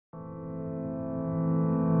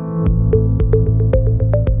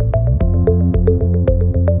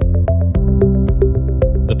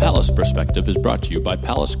Palace Perspective is brought to you by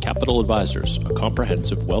Palace Capital Advisors, a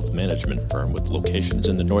comprehensive wealth management firm with locations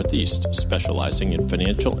in the Northeast, specializing in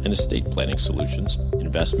financial and estate planning solutions,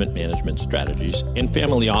 investment management strategies, and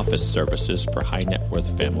family office services for high net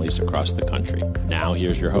worth families across the country. Now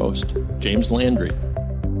here's your host, James Landry.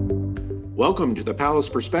 Welcome to the Palace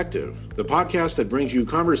Perspective, the podcast that brings you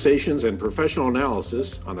conversations and professional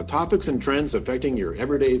analysis on the topics and trends affecting your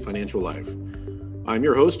everyday financial life. I'm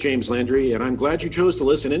your host, James Landry, and I'm glad you chose to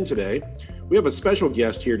listen in today. We have a special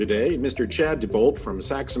guest here today, Mr. Chad DeBolt from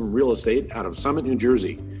Saxum Real Estate out of Summit, New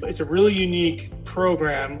Jersey. It's a really unique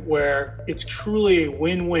program where it's truly a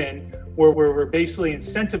win-win, where we're basically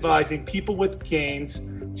incentivizing people with gains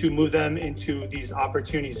to move them into these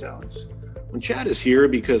opportunity zones. And Chad is here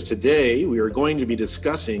because today we are going to be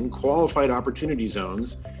discussing qualified opportunity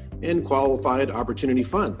zones and qualified opportunity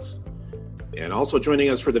funds. And also joining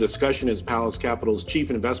us for the discussion is Palace Capital's Chief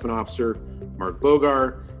Investment Officer, Mark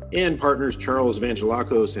Bogar, and partners Charles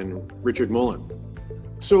Evangelakos and Richard Mullen.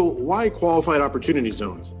 So why qualified opportunity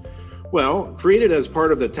zones? Well, created as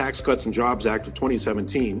part of the Tax Cuts and Jobs Act of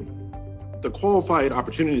 2017, the qualified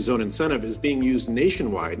opportunity zone incentive is being used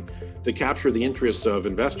nationwide to capture the interests of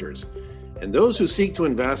investors. And those who seek to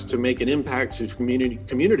invest to make an impact to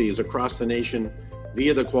communities across the nation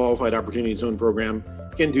via the Qualified Opportunity Zone program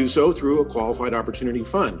can do so through a Qualified Opportunity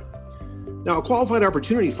Fund. Now, a Qualified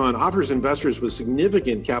Opportunity Fund offers investors with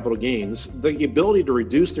significant capital gains the ability to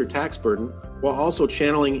reduce their tax burden while also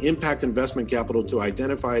channeling impact investment capital to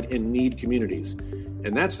identified and need communities.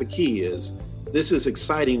 And that's the key is this is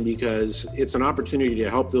exciting because it's an opportunity to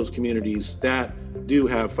help those communities that do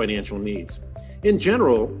have financial needs. In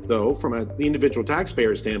general, though, from the individual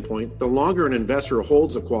taxpayer standpoint, the longer an investor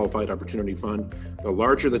holds a qualified opportunity fund, the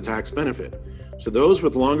larger the tax benefit. So those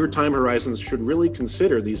with longer time horizons should really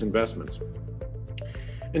consider these investments.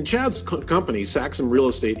 And Chad's company, Saxum Real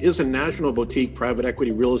Estate, is a national boutique private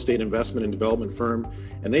equity real estate investment and development firm,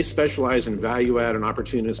 and they specialize in value-add and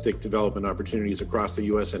opportunistic development opportunities across the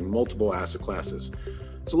U.S. in multiple asset classes.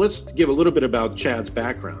 So let's give a little bit about Chad's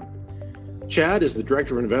background. Chad is the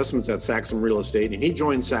Director of Investments at Saxum Real Estate, and he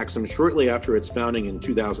joined Saxum shortly after its founding in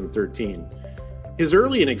 2013. His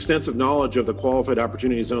early and extensive knowledge of the Qualified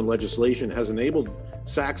Opportunity Zone legislation has enabled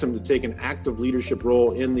Saxum to take an active leadership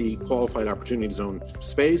role in the Qualified Opportunity Zone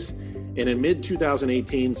space. And in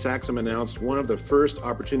mid-2018, Saxum announced one of the first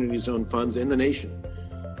Opportunity Zone funds in the nation.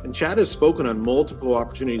 And Chad has spoken on multiple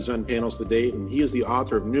Opportunity Zone panels to date, and he is the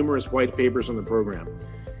author of numerous white papers on the program.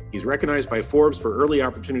 He's recognized by Forbes for early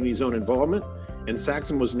Opportunity Zone involvement, and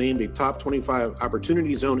Saxum was named a top 25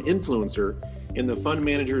 Opportunity Zone influencer in the fund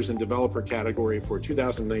managers and developer category for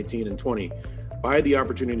 2019 and 20 by the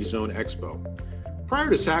Opportunity Zone Expo. Prior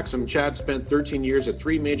to Saxum, Chad spent 13 years at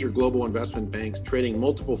three major global investment banks trading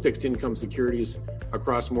multiple fixed income securities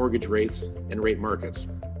across mortgage rates and rate markets.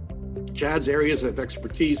 Chad's areas of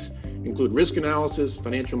expertise include risk analysis,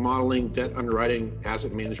 financial modeling, debt underwriting,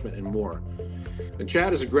 asset management, and more. And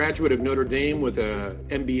Chad is a graduate of Notre Dame with an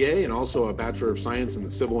MBA and also a Bachelor of Science in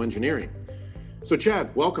Civil Engineering. So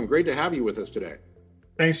Chad, welcome. Great to have you with us today.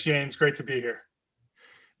 Thanks, James. Great to be here.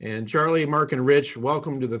 And Charlie, Mark, and Rich,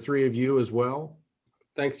 welcome to the three of you as well.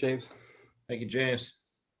 Thanks, James. Thank you, James.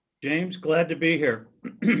 James, glad to be here.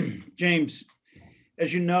 James,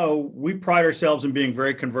 as you know, we pride ourselves in being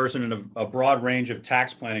very conversant in a broad range of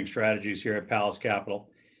tax planning strategies here at Palace Capital.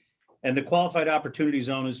 And the Qualified Opportunity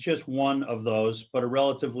Zone is just one of those, but a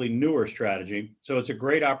relatively newer strategy. So it's a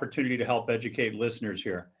great opportunity to help educate listeners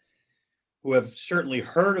here who have certainly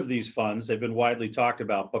heard of these funds. They've been widely talked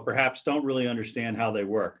about, but perhaps don't really understand how they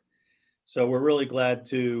work. So we're really glad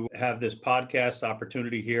to have this podcast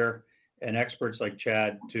opportunity here and experts like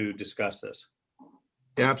Chad to discuss this.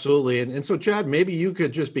 Absolutely. And so, Chad, maybe you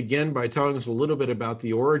could just begin by telling us a little bit about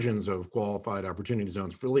the origins of Qualified Opportunity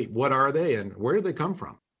Zones. Really, what are they and where do they come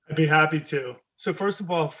from? I'd be happy to. So first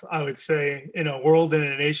of all, I would say in a world and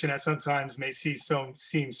a nation that sometimes may seem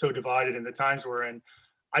so divided in the times we're in,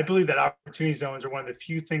 I believe that opportunity zones are one of the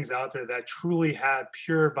few things out there that truly have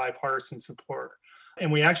pure bipartisan support.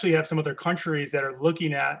 And we actually have some other countries that are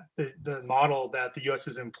looking at the model that the U.S.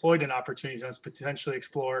 has employed in opportunity zones potentially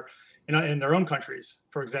explore in their own countries,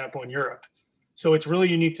 for example, in Europe. So it's really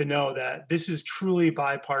unique to know that this is truly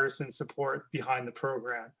bipartisan support behind the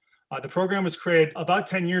program. The program was created about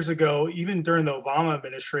 10 years ago. Even during the Obama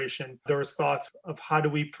administration, there was thoughts of how do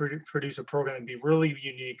we produce a program that would be really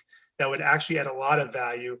unique, that would actually add a lot of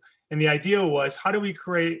value. And the idea was, how do we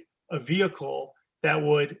create a vehicle that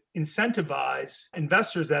would incentivize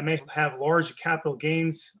investors that may have large capital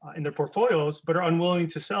gains in their portfolios, but are unwilling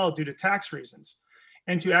to sell due to tax reasons?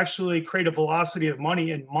 and to actually create a velocity of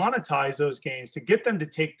money and monetize those gains to get them to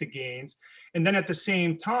take the gains. And then at the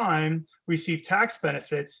same time, receive tax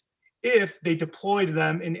benefits if they deployed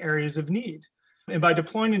them in areas of need. And by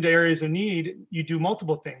deploying into areas of need, you do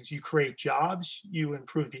multiple things. You create jobs, you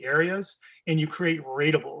improve the areas, and you create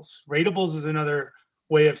ratables. Ratables is another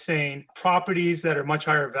way of saying properties that are much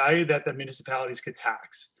higher value that the municipalities could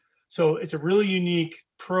tax. So it's a really unique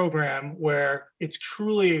program where it's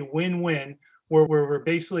truly a win-win, where we're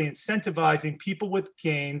basically incentivizing people with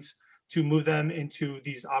gains to move them into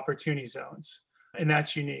these opportunity zones. And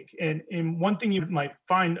that's unique. And one thing you might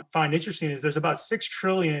find interesting is there's about 6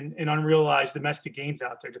 trillion in unrealized domestic gains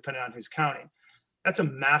out there, depending on who's counting. That's a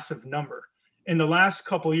massive number. In the last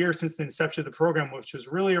couple of years since the inception of the program, which was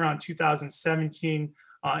really around 2017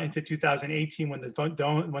 into 2018, when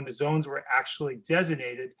the zones were actually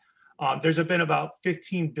designated, there's been about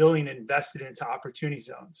 15 billion invested into opportunity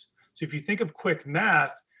zones. So if you think of quick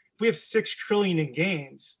math, if we have 6 trillion in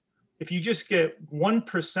gains, if you just get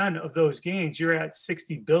 1% of those gains, you're at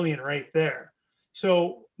 60 billion right there.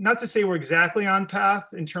 So not to say we're exactly on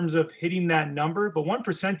path in terms of hitting that number, but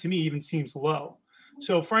 1% to me even seems low.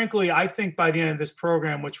 So frankly, I think by the end of this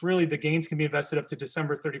program, which really the gains can be invested up to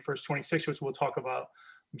December 31st, 26, which we'll talk about,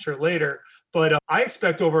 I'm sure later, but I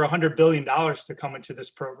expect over $100 billion to come into this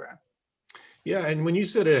program. Yeah, and when you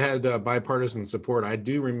said it had bipartisan support, I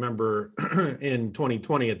do remember in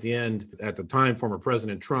 2020 at the time, former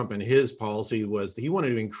President Trump and his policy was he wanted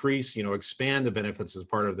to increase, expand the benefits as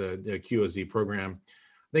part of the QOZ program.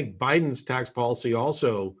 I think Biden's tax policy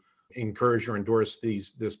also encouraged or endorsed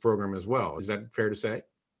this program as well. Is that fair to say?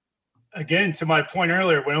 Again, to my point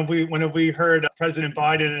earlier, when have we heard President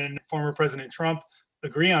Biden and former President Trump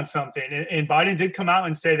agree on something? And Biden did come out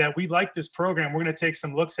and say that we like this program. We're going to take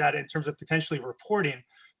some looks at it in terms of potentially reporting,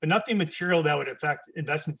 but nothing material that would affect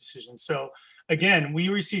investment decisions. So again, we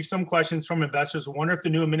received some questions from investors who wonder if the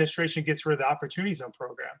new administration gets rid of the Opportunity Zone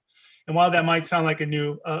program. And while that might sound like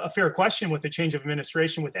a fair question with the change of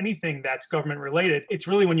administration with anything that's government related, it's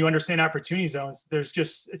really when you understand opportunity zones,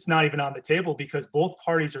 it's not even on the table because both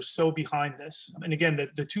parties are so behind this. And again,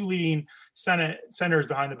 the two leading senators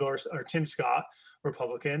behind the bill are Tim Scott,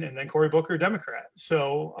 Republican, and then Cory Booker, Democrat.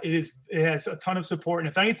 So it has a ton of support. And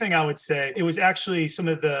if anything, I would say it was actually some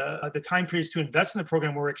of the time periods to invest in the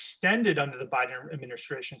program were extended under the Biden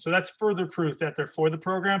administration. So that's further proof that they're for the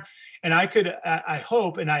program. And I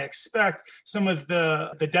hope and I expect some of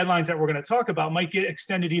the deadlines that we're going to talk about might get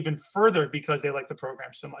extended even further because they like the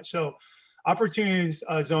program so much. So opportunities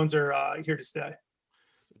zones are here to stay.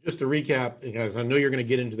 Just to recap, because I know you're going to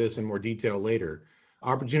get into this in more detail later.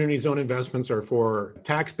 Opportunity zone investments are for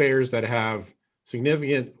taxpayers that have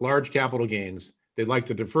significant large capital gains. They'd like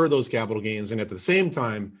to defer those capital gains and at the same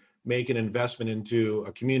time make an investment into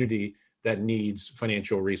a community that needs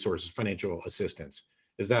financial resources, financial assistance.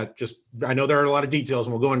 Is that just, I know there are a lot of details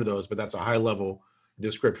and we'll go into those, but that's a high level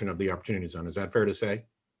description of the opportunity zone. Is that fair to say?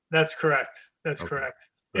 That's correct. That's correct.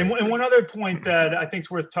 Right. And one other point that I think is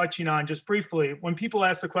worth touching on just briefly, when people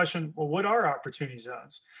ask the question, well, what are opportunity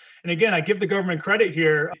zones? And again, I give the government credit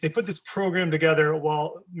here. They put this program together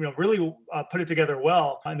really put it together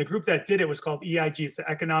well. And the group that did it was called EIG. It's the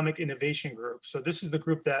Economic Innovation Group. So this is the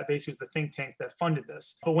group that basically is the think tank that funded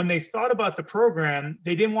this. But when they thought about the program,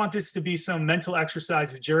 they didn't want this to be some mental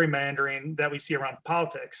exercise of gerrymandering that we see around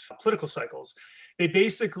politics, political cycles. They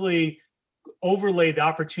basically overlaid the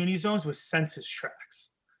opportunity zones with census tracts.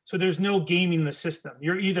 So there's no gaming the system.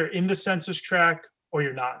 You're either in the census tract or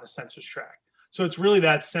you're not in the census tract. So it's really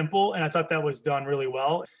that simple. And I thought that was done really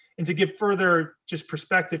well. And to give further just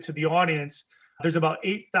perspective to the audience, there's about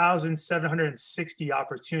 8,760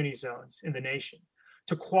 opportunity zones in the nation.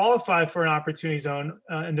 To qualify for an opportunity zone,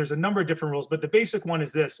 and there's a number of different rules, but the basic one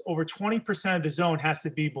is this: over 20% of the zone has to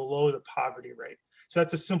be below the poverty rate. So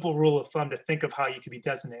that's a simple rule of thumb to think of how you can be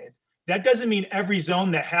designated. That doesn't mean every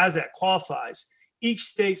zone that has that qualifies. Each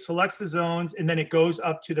state selects the zones and then it goes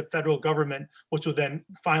up to the federal government, which will then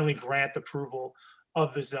finally grant approval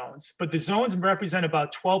of the zones. But the zones represent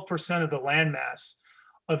about 12% of the landmass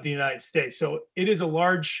of the United States. So it is a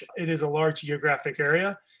large geographic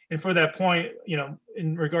area. And for that point,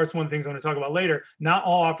 in regards to one of the things I'm going to talk about later, not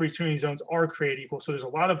all opportunity zones are created equal. So there's a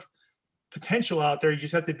lot of potential out there. You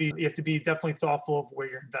have to be definitely thoughtful of where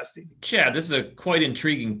you're investing. Chad, this is a quite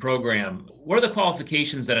intriguing program. What are the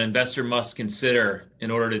qualifications that an investor must consider in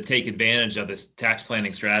order to take advantage of this tax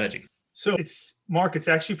planning strategy? So it's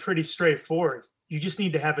actually pretty straightforward. You just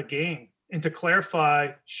need to have a game. And to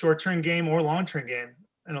clarify, short-term game or long-term game.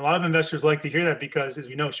 And a lot of investors like to hear that because, as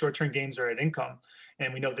we know, short-term gains are at income.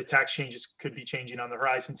 And we know the tax changes could be changing on the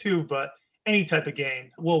horizon too. But any type of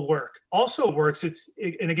gain will work. Also works,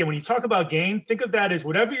 and again, when you talk about gain, think of that as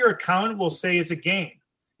whatever your accountant will say is a gain.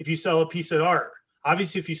 If you sell a piece of art,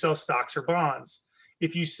 obviously if you sell stocks or bonds,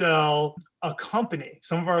 if you sell a company,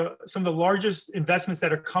 some of the largest investments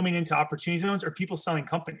that are coming into opportunity zones are people selling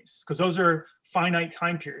companies, because those are finite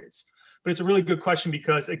time periods. But it's a really good question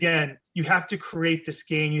because, again, you have to create this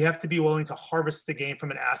gain. You have to be willing to harvest the gain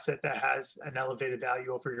from an asset that has an elevated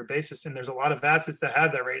value over your basis. And there's a lot of assets that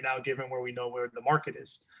have that right now, given where we know where the market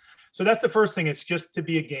is. So that's the first thing. It's just to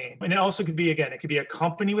be a gain. And it also could be, again, it could be a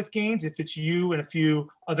company with gains. If it's you and a few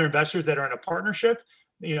other investors that are in a partnership,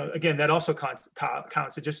 again, that also counts.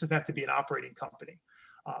 It just doesn't have to be an operating company.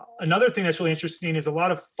 Another thing that's really interesting is a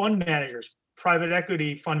lot of fund managers, private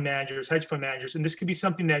equity fund managers, hedge fund managers, and this could be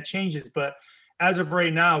something that changes, but as of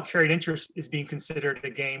right now, carried interest is being considered a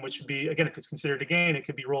gain, which would be, again, if it's considered a gain, it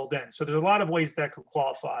could be rolled in. So there's a lot of ways that could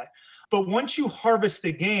qualify. But once you harvest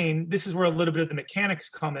the gain, this is where a little bit of the mechanics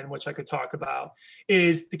come in, which I could talk about,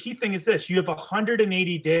 is the key thing is this: you have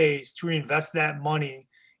 180 days to reinvest that money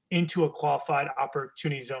into a qualified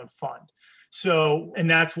opportunity zone fund. So, and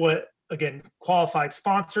that's what, again, qualified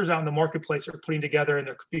sponsors out in the marketplace are putting together, and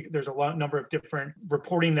there's a number of different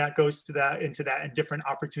reporting that goes to that, into that, and different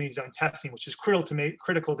opportunity zone testing, which is critical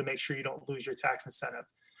to make sure you don't lose your tax incentive.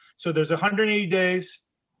 So there's 180 days,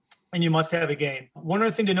 and you must have a gain. One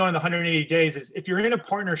other thing to know in the 180 days is if you're in a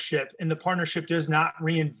partnership and the partnership does not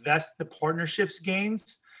reinvest the partnership's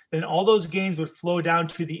gains, then all those gains would flow down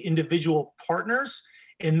to the individual partners,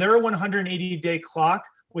 and their 180-day clock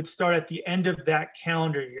would start at the end of that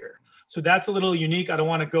calendar year. So that's a little unique. I don't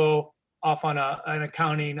want to go off on an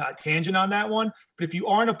accounting tangent on that one. But if you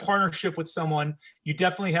are in a partnership with someone, you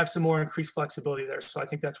definitely have some more increased flexibility there. So I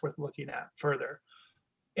think that's worth looking at further.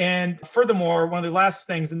 And furthermore, one of the last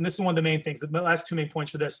things, and this is one of the main things, the last two main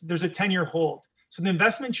points for this, there's a 10-year hold. So the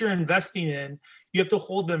investments you're investing in, you have to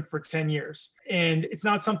hold them for 10 years. And it's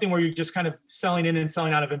not something where you're just kind of selling in and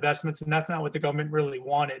selling out of investments. And that's not what the government really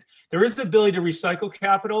wanted. There is the ability to recycle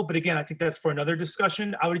capital. But again, I think that's for another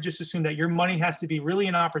discussion. I would just assume that your money has to be really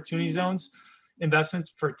in opportunity zones investments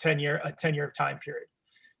for a 10-year time period.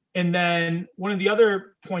 And then one of the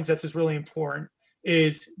other points that's just really important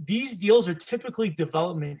is these deals are typically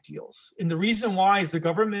development deals. And the reason why is the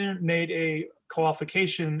government made a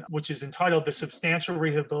qualification, which is entitled the Substantial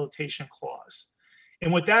Rehabilitation Clause.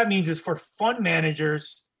 And what that means is for fund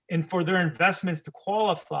managers and for their investments to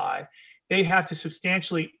qualify, they have to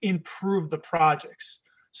substantially improve the projects.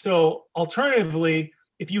 So alternatively,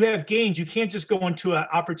 if you have gains, you can't just go into an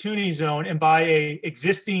opportunity zone and buy a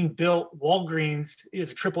existing built Walgreens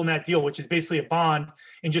is a triple net deal, which is basically a bond,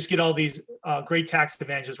 and just get all these great tax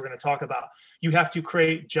advantages we're going to talk about. You have to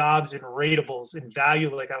create jobs and ratables and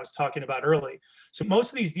value, like I was talking about early. So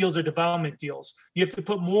most of these deals are development deals. You have to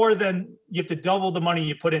put you have to double the money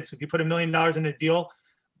you put in. So if you put $1 million in a deal,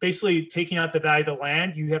 basically taking out the value of the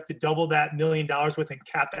land, you have to double that $1 million within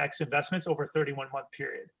CapEx investments over a 31-month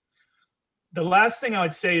period. The last thing I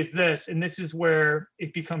would say is this, and this is where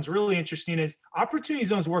it becomes really interesting, is opportunity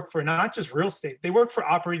zones work for not just real estate, they work for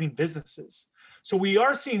operating businesses. So we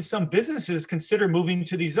are seeing some businesses consider moving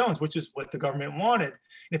to these zones, which is what the government wanted. And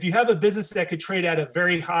if you have a business that could trade at a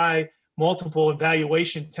very high multiple and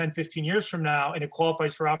valuation 10, 15 years from now, and it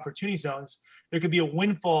qualifies for opportunity zones, there could be a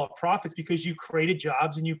windfall of profits because you created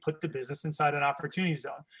jobs and you put the business inside an opportunity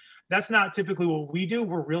zone. That's not typically what we do.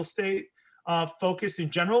 We're real estate focused in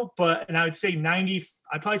general, and I would say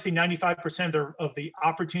I'd probably say 95% of the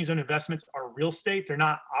opportunity zone investments are real estate. They're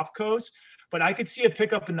not OpCos, but I could see a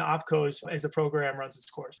pickup in the OpCos as the program runs its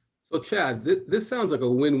course. So Chad, this sounds like a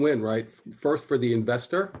win-win, right? First for the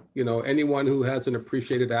investor, anyone who has an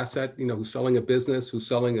appreciated asset, who's selling a business, who's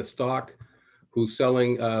selling a stock, who's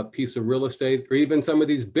selling a piece of real estate, or even some of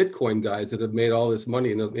these Bitcoin guys that have made all this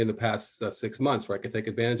money in the past 6 months, right? Can take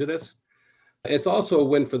advantage of this. It's also a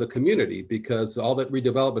win for the community because all that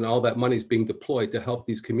redevelopment, all that money is being deployed to help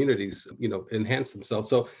these communities, enhance themselves.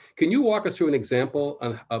 So can you walk us through an example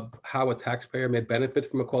of how a taxpayer may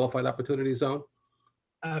benefit from a qualified opportunity zone?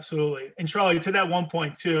 Absolutely. And Charlie, to that one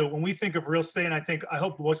point too, when we think of real estate, and I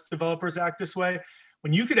hope most developers act this way,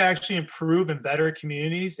 when you could actually improve and better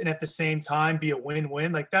communities and at the same time be a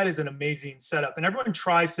win-win, like that is an amazing setup. And everyone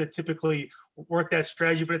tries to typically work that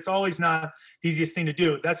strategy, but it's always not the easiest thing to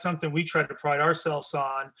do. That's something we try to pride ourselves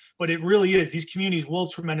on, but it really is. These communities will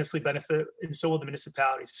tremendously benefit, and so will the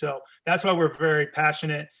municipalities. So that's why we're very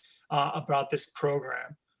passionate about this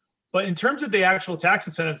program. But in terms of the actual tax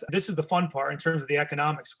incentives, this is the fun part in terms of the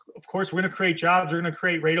economics. Of course, we're going to create jobs, we're going to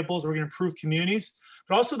create ratables, we're going to improve communities,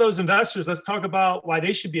 but also those investors, let's talk about why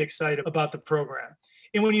they should be excited about the program.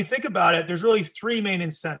 And when you think about it, there's really three main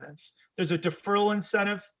incentives. There's a deferral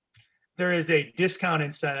incentive. There is a discount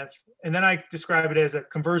incentive. And then I describe it as a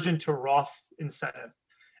conversion to Roth incentive.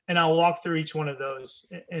 And I'll walk through each one of those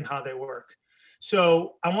and how they work.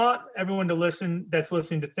 So I want everyone that's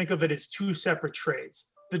listening to think of it as two separate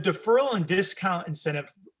trades. The deferral and discount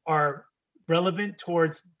incentive are relevant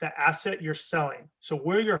towards the asset you're selling. So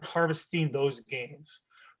where you're harvesting those gains,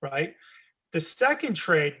 right? The second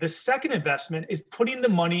trade, the second investment is putting the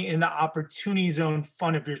money in the opportunity zone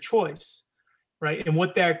fund of your choice, right? And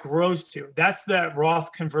what that grows to. That's that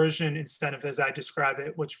Roth conversion incentive as I describe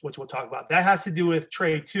it, which we'll talk about. That has to do with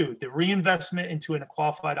trade two, the reinvestment into a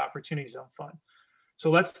qualified opportunity zone fund. So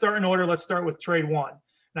let's start in order. Let's start with trade one.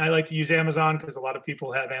 And I like to use Amazon because a lot of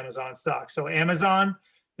people have Amazon stock. So Amazon,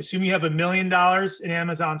 assume you have $1 million in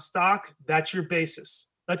Amazon stock. That's your basis.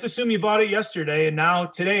 Let's assume you bought it yesterday and now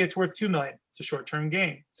today it's worth $2 million. It's a short-term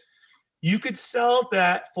gain. You could sell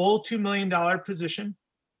that full $2 million position,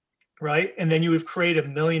 right? And then you would create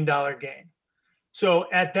 $1 million gain.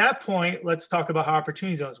 So at that point, let's talk about how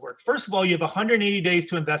opportunity zones work. First of all, you have 180 days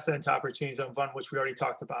to invest that into opportunity zone fund, which we already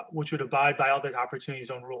talked about, which would abide by all the opportunity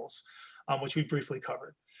zone rules, which we briefly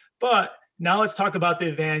covered. But now let's talk about the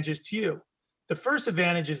advantages to you. The first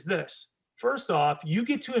advantage is this. First off, you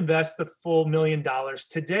get to invest the full $1 million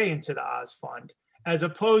today into the Oz fund, as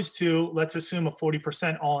opposed to, let's assume a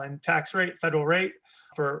 40% all-in tax rate, federal rate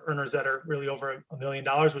for earners that are really over $1 million,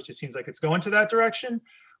 which it seems like it's going to that direction,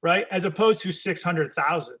 right? As opposed to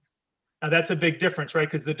 600,000. Now that's a big difference, right?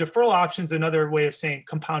 Because the deferral option is another way of saying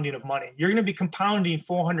compounding of money. You're going to be compounding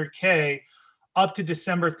 400K up to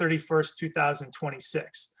December 31st,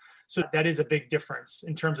 2026. So that is a big difference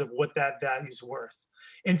in terms of what that value is worth.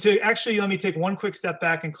 And to actually, let me take one quick step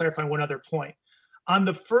back and clarify one other point. On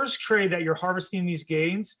the first trade that you're harvesting these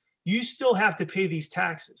gains, you still have to pay these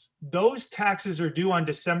taxes. Those taxes are due on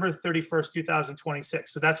December 31st,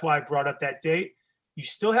 2026. So that's why I brought up that date. You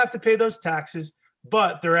still have to pay those taxes,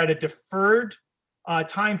 but they're at a deferred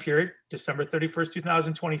time period, December 31st,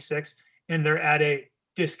 2026, and they're at a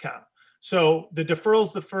discount. So the deferral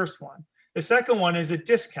is the first one. The second one is a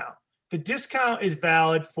discount. The discount is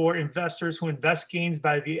valid for investors who invest gains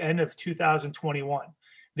by the end of 2021.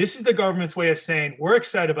 This is the government's way of saying, we're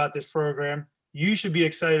excited about this program. You should be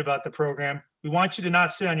excited about the program. We want you to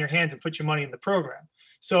not sit on your hands and put your money in the program.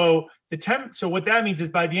 So what that means is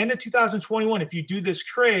by the end of 2021, if you do this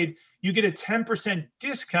trade, you get a 10%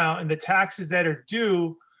 discount in the taxes that are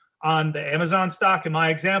due on the Amazon stock, in my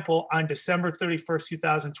example, on December 31st,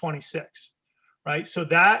 2026, right? So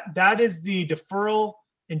that is the deferral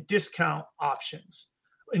and discount options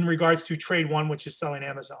in regards to trade one, which is selling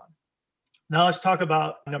Amazon. Now let's talk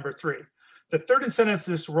about number three. The third incentive is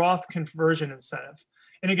this Roth conversion incentive.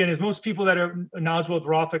 And again, as most people that are knowledgeable with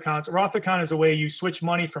Roth accounts, a Roth account is a way you switch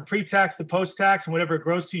money from pre-tax to post-tax, and whatever it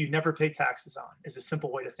grows to, you never pay taxes on, is a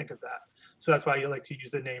simple way to think of that. So that's why you like to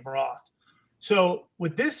use the name Roth. So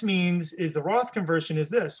what this means is the Roth conversion is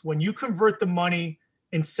this: when you convert the money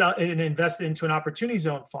and sell and invest it into an opportunity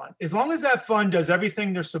zone fund, as long as that fund does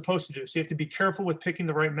everything they're supposed to do, so you have to be careful with picking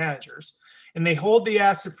the right managers, and they hold the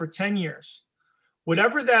asset for 10 years,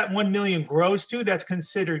 whatever that 1 million grows to, that's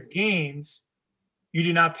considered gains, you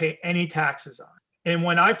do not pay any taxes on. And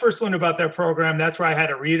when I first learned about that program, that's where I had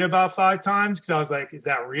to read it about 5 times, because I was like, is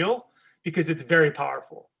that real? Because it's very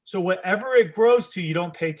powerful. So whatever it grows to, you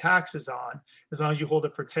don't pay taxes on as long as you hold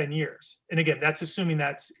it for 10 years. And again, that's assuming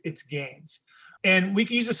it's gains. And we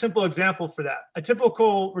can use a simple example for that. A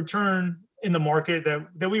typical return in the market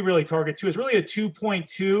that we really target to is really a 2.2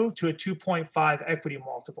 to a 2.5 equity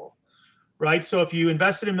multiple, right? So if you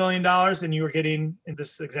invested $1 million and you were getting, in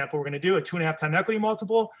this example we're going to do, a 2.5 time equity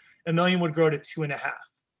multiple, $1 million would grow to 2.5,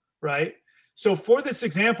 right? So for this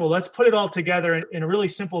example, let's put it all together in a really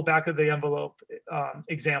simple back of the envelope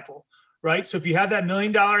example, right? So if you have that $1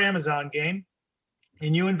 million Amazon gain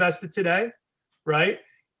and you invest it today, right?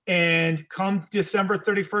 And come December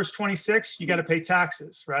 31st, 26, you got to pay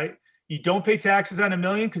taxes, right? You don't pay taxes on $1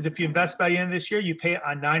 million because if you invest by the end of this year, you pay it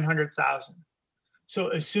on 900,000.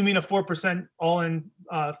 So assuming a 4% all-in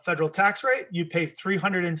federal tax rate, you pay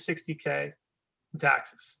 360K in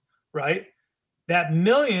taxes, right? That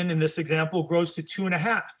million in this example grows to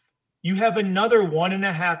 2.5. You have another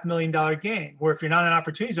 $1.5 million gain, where if you're not in an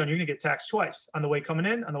opportunity zone, you're going to get taxed twice, on the way coming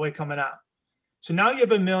in, on the way coming out. So now you have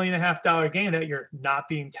 $1.5 million gain that you're not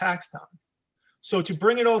being taxed on. So to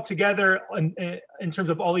bring it all together in terms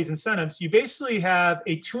of all these incentives, you basically have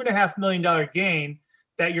a $2.5 million gain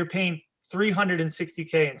that you're paying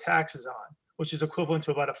 360K in taxes on, which is equivalent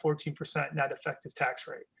to about a 14% net effective tax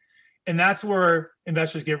rate. And that's where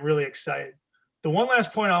investors get really excited. The one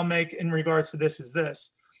last point I'll make in regards to this is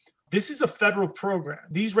this. This is a federal program.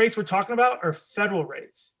 These rates we're talking about are federal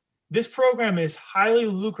rates. This program is highly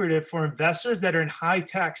lucrative for investors that are in high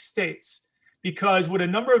tax states, because what a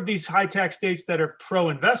number of these high tax states that are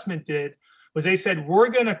pro-investment did was they said, we're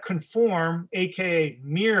going to conform, AKA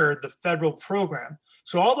mirror the federal program.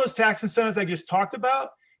 So all those tax incentives I just talked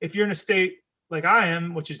about, if you're in a state like I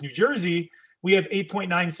am, which is New Jersey, we have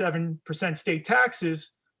 8.97% state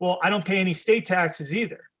taxes. Well, I don't pay any state taxes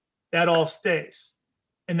either. That all stays.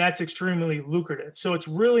 And that's extremely lucrative. So it's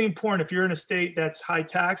really important. If you're in a state that's high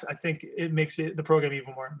tax, I think it makes the program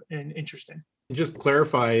even more interesting. Just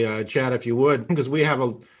clarify, Chad, if you would, because we have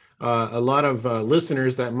a lot of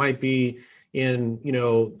listeners that might be in,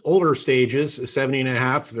 older stages, 70 and a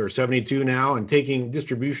half or 72 now, and taking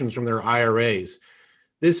distributions from their IRAs.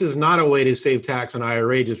 This is not a way to save tax on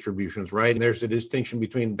IRA distributions, right? And there's a distinction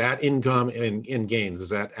between that income and gains. Is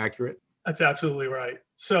that accurate? That's absolutely right.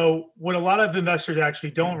 So what a lot of investors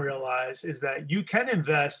actually don't realize is that you can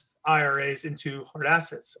invest IRAs into hard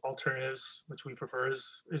assets, alternatives, which we prefer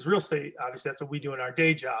is real estate. Obviously, that's what we do in our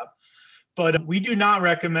day job. But we do not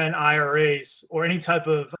recommend IRAs or any type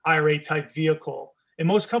of IRA type vehicle. In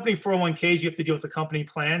most company 401ks, you have to deal with the company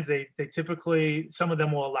plans. They typically, some of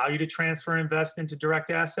them will allow you to transfer and invest into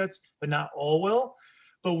direct assets, but not all will.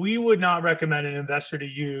 But we would not recommend an investor to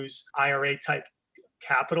use IRA type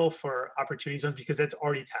capital for opportunity zones because that's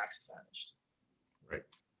already tax advantaged. Right.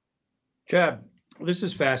 Chad, this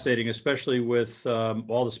is fascinating, especially with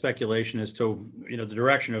all the speculation as to the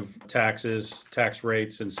direction of taxes, tax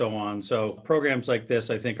rates, and so on. So programs like this,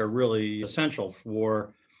 I think, are really essential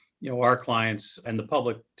for our clients and the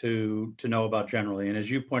public to know about generally. And as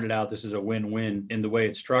you pointed out, this is a win-win in the way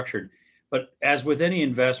it's structured. But as with any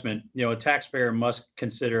investment, a taxpayer must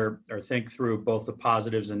consider or think through both the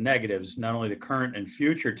positives and negatives, not only the current and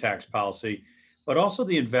future tax policy, but also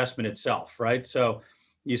the investment itself, right? So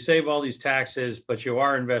you save all these taxes, but you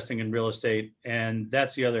are investing in real estate, and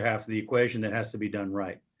that's the other half of the equation that has to be done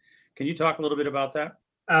right. Can you talk a little bit about that?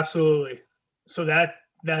 Absolutely. So that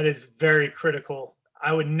is very critical.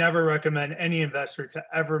 I would never recommend any investor to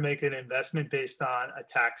ever make an investment based on a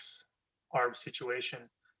tax arb situation.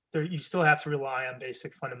 You still have to rely on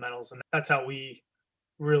basic fundamentals. And that's how we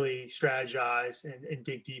really strategize and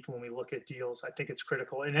dig deep when we look at deals. I think it's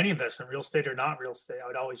critical in any investment, real estate or not real estate. I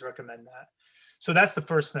would always recommend that. So that's the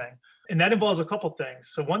first thing. And that involves a couple things.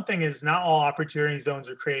 So one thing is not all opportunity zones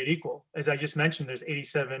are created equal. As I just mentioned, there's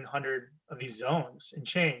 8,700 of these zones and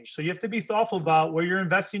change. So you have to be thoughtful about where you're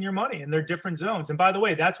investing your money, and they're different zones. And by the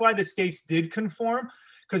way, that's why the states did conform,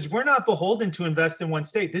 because we're not beholden to invest in one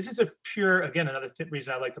state. This is a pure, again, another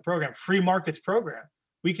reason I like the program, free markets program.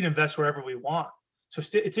 We can invest wherever we want. So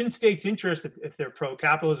it's in states' interest if they're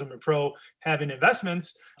pro-capitalism and pro having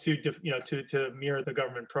investments to mirror the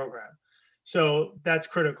government program. So that's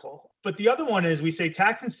critical. But the other one is we say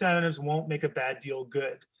tax incentives won't make a bad deal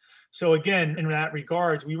good. So again, in that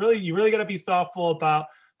regards, you really got to be thoughtful about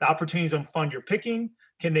the opportunities on fund you're picking.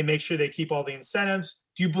 Can they make sure they keep all the incentives?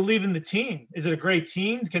 Do you believe in the team? Is it a great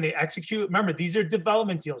team? Can they execute? Remember, these are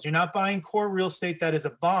development deals. You're not buying core real estate that is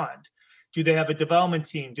a bond. Do they have a development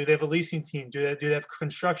team? Do they have a leasing team? Do they have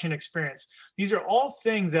construction experience? These are all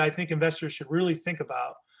things that I think investors should really think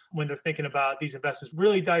about when they're thinking about these investors,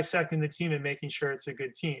 really dissecting the team and making sure it's a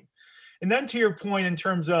good team. And then to your point in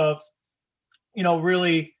terms of,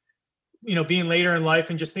 really, being later in life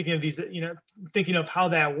and just thinking of these, thinking of how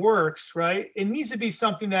that works, right? It needs to be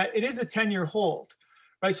something that it is a 10-year hold,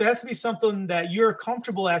 right? So it has to be something that you're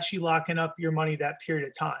comfortable actually locking up your money that period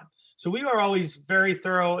of time. So we are always very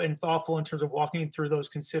thorough and thoughtful in terms of walking through those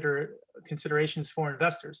considerations for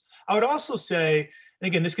investors. I would also say, and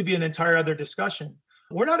again, this could be an entire other discussion,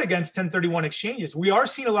 we're not against 1031 exchanges. We are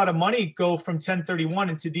seeing a lot of money go from 1031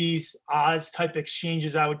 into these odds type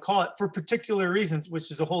exchanges, I would call it, for particular reasons,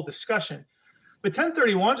 which is a whole discussion. But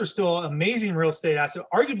 1031s are still an amazing real estate asset,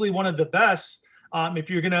 arguably one of the best. If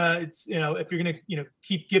you're gonna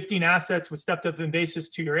keep gifting assets with stepped up in basis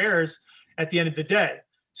to your heirs at the end of the day.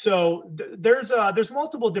 So there's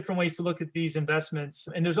multiple different ways to look at these investments,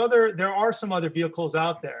 and there are some other vehicles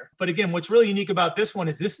out there. But again, what's really unique about this one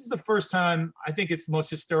is this is the first time, I think it's the most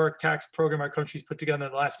historic tax program our country's put together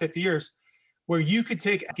in the last 50 years, where you could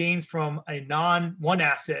take gains from a one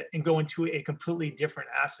asset and go into a completely different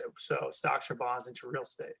asset. So stocks or bonds into real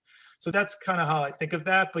estate. So that's kind of how I think of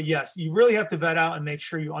that. But yes, you really have to vet out and make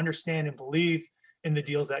sure you understand and believe in the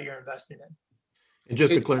deals that you're investing in. And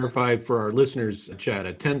just to clarify for our listeners, Chad,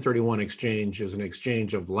 a 1031 exchange is an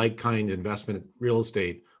exchange of like-kind investment real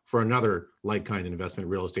estate for another like-kind investment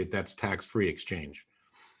real estate. That's tax-free exchange.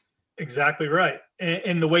 Exactly right.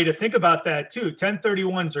 And the way to think about that too,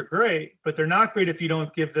 1031s are great, but they're not great if you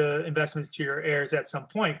don't give the investments to your heirs at some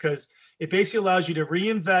point, because it basically allows you to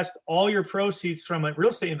reinvest all your proceeds from a real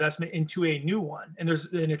estate investment into a new one. And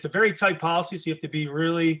it's a very tight policy, so you have to be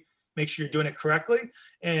really make sure you're doing it correctly.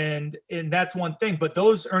 And that's one thing. But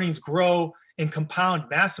those earnings grow and compound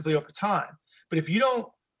massively over time. But if you don't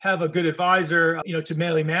have a good advisor, to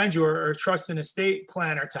mainly manage or trust an estate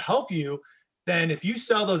planner to help you, then if you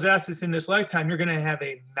sell those assets in this lifetime, you're going to have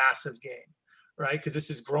a massive gain, right? Because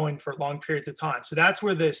this is growing for long periods of time. So that's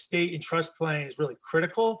where the estate and trust planning is really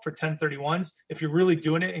critical for 1031s if you're really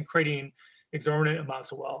doing it and creating exorbitant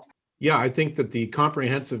amounts of wealth. Yeah, I think that the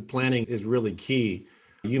comprehensive planning is really key.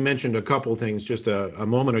 You mentioned a couple of things just a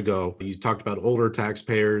moment ago. You talked about older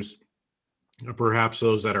taxpayers, perhaps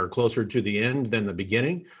those that are closer to the end than the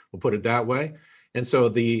beginning, we'll put it that way. And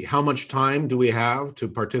so how much time do we have to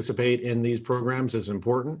participate in these programs is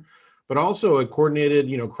important, but also a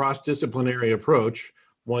coordinated, cross-disciplinary approach,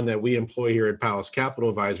 one that we employ here at Palace Capital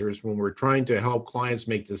Advisors when we're trying to help clients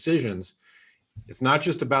make decisions. It's not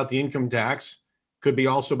just about the income tax, could be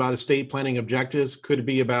also about estate planning objectives, could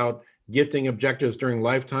be about gifting objectives during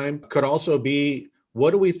lifetime, could also be,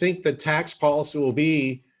 what do we think the tax policy will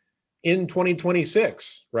be in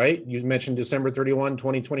 2026, right? You mentioned December 31,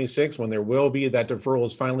 2026, when there will be that deferral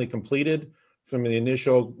is finally completed from the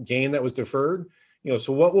initial gain that was deferred.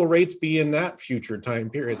 So what will rates be in that future time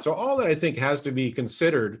period? So all that I think has to be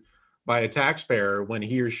considered by a taxpayer when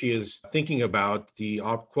he or she is thinking about the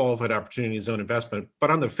qualified opportunity zone investment. But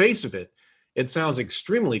on the face of it, it sounds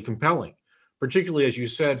extremely compelling, particularly as you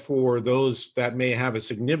said, for those that may have a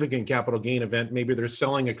significant capital gain event. Maybe they're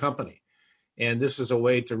selling a company. And this is a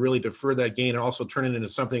way to really defer that gain and also turn it into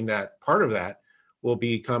something that part of that will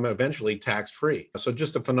become eventually tax-free. So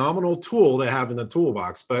just a phenomenal tool to have in the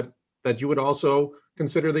toolbox, but that you would also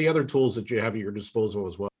consider the other tools that you have at your disposal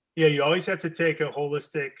as well. Yeah, you always have to take a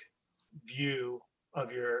holistic view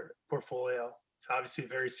of your portfolio. It's obviously a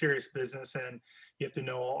very serious business, and you have to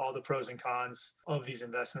know all the pros and cons of these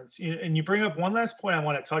investments. And you bring up one last point I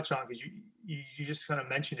want to touch on, because you just kind of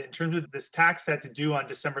mentioned it in terms of this tax that's due on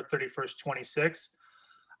December 31st, 26.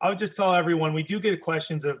 I would just tell everyone, we do get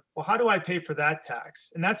questions of, well, how do I pay for that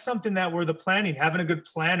tax? And that's something that where the planning, having a good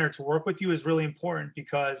planner to work with you is really important,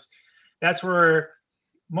 because that's where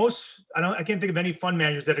I can't think of any fund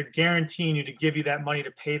managers that are guaranteeing you to give you that money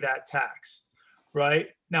to pay that tax, right?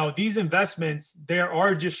 Now, these investments, there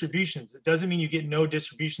are distributions. It doesn't mean you get no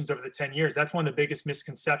distributions over the 10 years. That's one of the biggest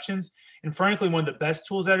misconceptions. And frankly, one of the best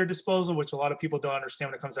tools at our disposal, which a lot of people don't understand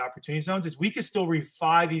when it comes to opportunity zones, is we can still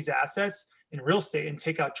refi these assets in real estate and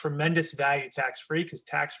take out tremendous value tax-free, because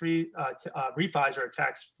tax-free refis are a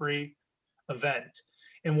tax-free event.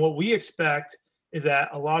 And what we expect is that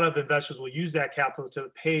a lot of investors will use that capital to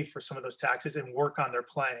pay for some of those taxes and work on their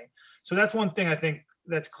planning. So that's one thing I think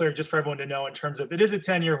that's clear just for everyone to know in terms of, it is a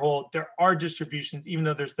 10-year hold. There are distributions, even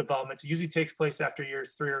though there's developments. It usually takes place after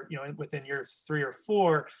years 3 or, within years 3 or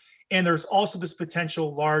 4. And there's also this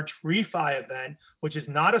potential large refi event, which is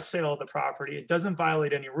not a sale of the property. It doesn't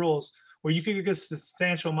violate any rules, where you can get a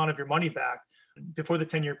substantial amount of your money back before the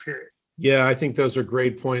 10-year period. Yeah, I think those are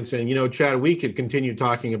great points. And, Chad, we could continue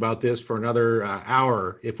talking about this for another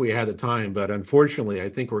hour if we had the time. But unfortunately, I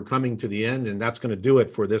think we're coming to the end, and that's going to do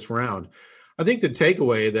it for this round. I think the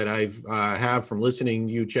takeaway that I have from listening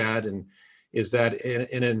to you, Chad, is that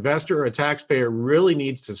an investor or a taxpayer really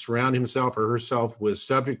needs to surround himself or herself with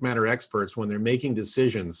subject matter experts when they're making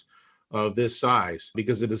decisions of this size,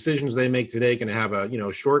 because the decisions they make today can have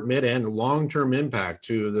a short, mid, and long-term impact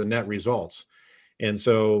to the net results. And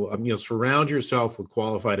so, surround yourself with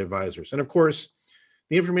qualified advisors. And of course,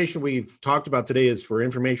 the information we've talked about today is for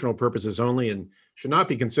informational purposes only and should not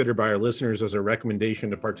be considered by our listeners as a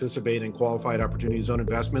recommendation to participate in qualified opportunity zone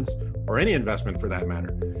investments or any investment for that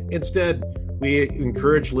matter. Instead, we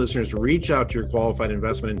encourage listeners to reach out to your qualified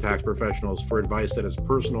investment and tax professionals for advice that is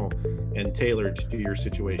personal and tailored to your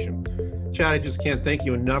situation. Chad, I just can't thank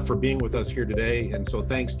you enough for being with us here today. And so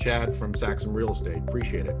thanks, Chad from Saxum Real Estate.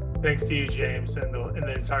 Appreciate it. Thanks to you, James, and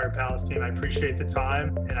the entire Palace team. I appreciate the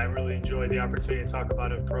time, and I really enjoy the opportunity to talk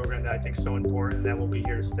about a program that I think is so important that will be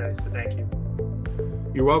here to stay. So thank you.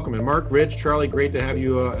 You're welcome. And Mark, Rich, Charlie, great to have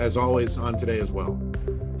you as always on today as well.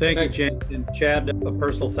 Thank you, James. And Chad, a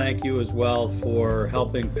personal thank you as well for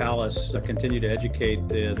helping Palace continue to educate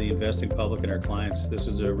the investing public and our clients. This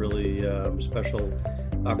is a really special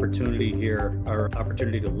opportunity here, our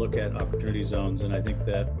opportunity to look at opportunity zones. And I think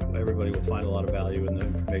that everybody will find a lot of value in the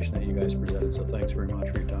information that you guys presented. So thanks very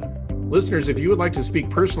much for your time. Listeners, if you would like to speak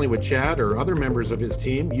personally with Chad or other members of his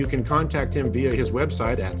team, you can contact him via his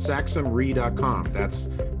website at saxumre.com. That's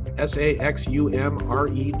SAXUMRE.com.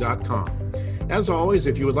 As always,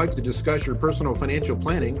 if you would like to discuss your personal financial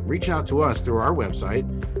planning, reach out to us through our website,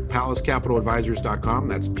 pallascapitaladvisors.com.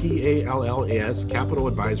 That's PALLAS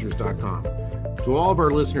capitaladvisors.com. To all of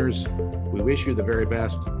our listeners, we wish you the very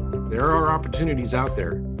best. There are opportunities out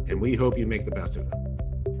there, and we hope you make the best of them.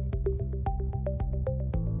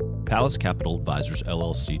 Palace Capital Advisors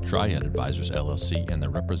LLC, Triad Advisors LLC, and their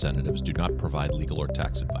representatives do not provide legal or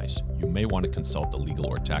tax advice. You may want to consult a legal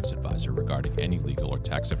or tax advisor regarding any legal or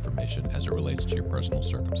tax information as it relates to your personal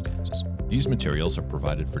circumstances. These materials are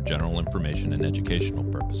provided for general information and educational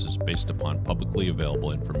purposes based upon publicly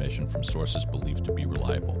available information from sources believed to be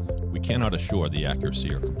reliable. We cannot assure the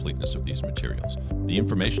accuracy or completeness of these materials. The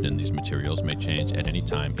information in these materials may change at any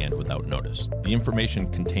time and without notice. The information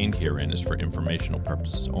contained herein is for informational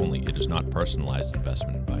purposes only. It is not personalized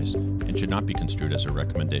investment advice and should not be construed as a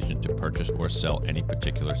recommendation to purchase or sell any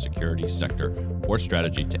particular security, sector, or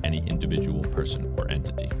strategy to any individual person or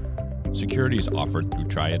entity. Securities offered through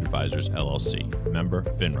Triad Advisors LLC, member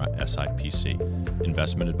FINRA SIPC.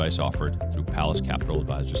 Investment advice offered through Palace Capital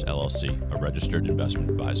Advisors LLC, a registered investment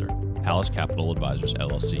advisor. Palace Capital Advisors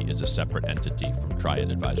LLC is a separate entity from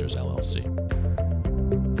Triad Advisors LLC.